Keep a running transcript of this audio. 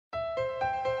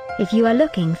If you are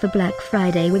looking for Black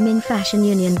Friday Women Fashion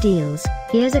Union deals,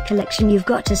 here's a collection you've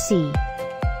got to see.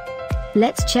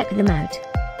 Let's check them out.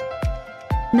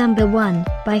 Number 1,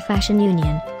 by Fashion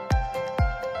Union.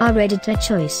 Our editor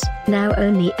choice, now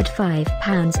only at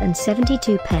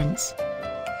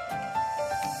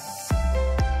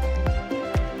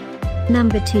 £5.72.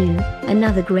 Number 2,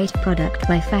 another great product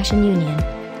by Fashion Union.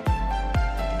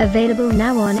 Available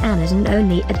now on Amazon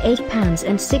only at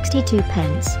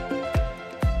 £8.62.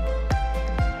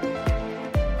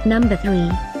 Number 3.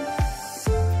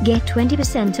 Get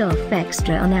 20% off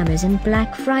extra on Amazon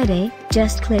Black Friday,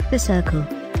 just click the circle.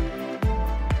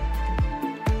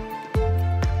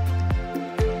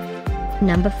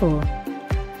 Number 4.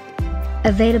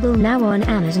 Available now on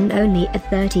Amazon only at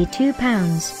 £32.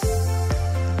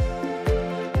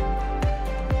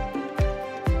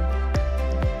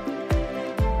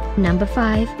 Number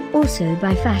 5, also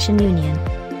by Fashion Union.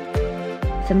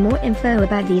 For more info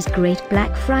about these great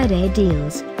Black Friday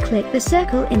deals, click the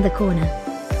circle in the corner.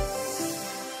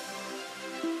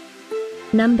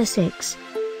 Number 6.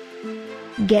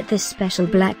 Get this special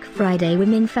Black Friday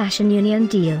Women Fashion Union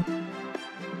deal.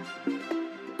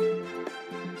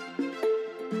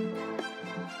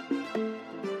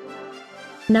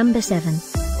 Number 7.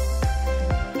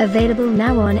 Available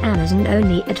now on Amazon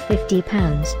only at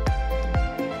 £50.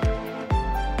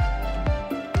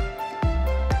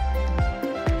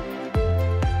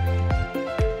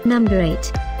 Number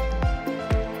 8.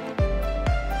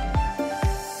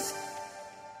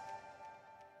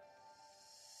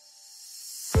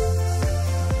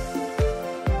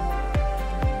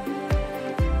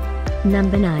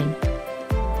 Number 9.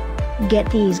 Get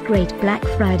these great Black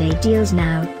Friday deals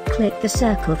now, click the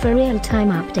circle for real-time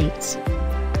updates.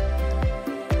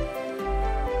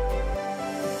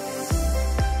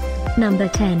 Number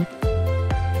 10.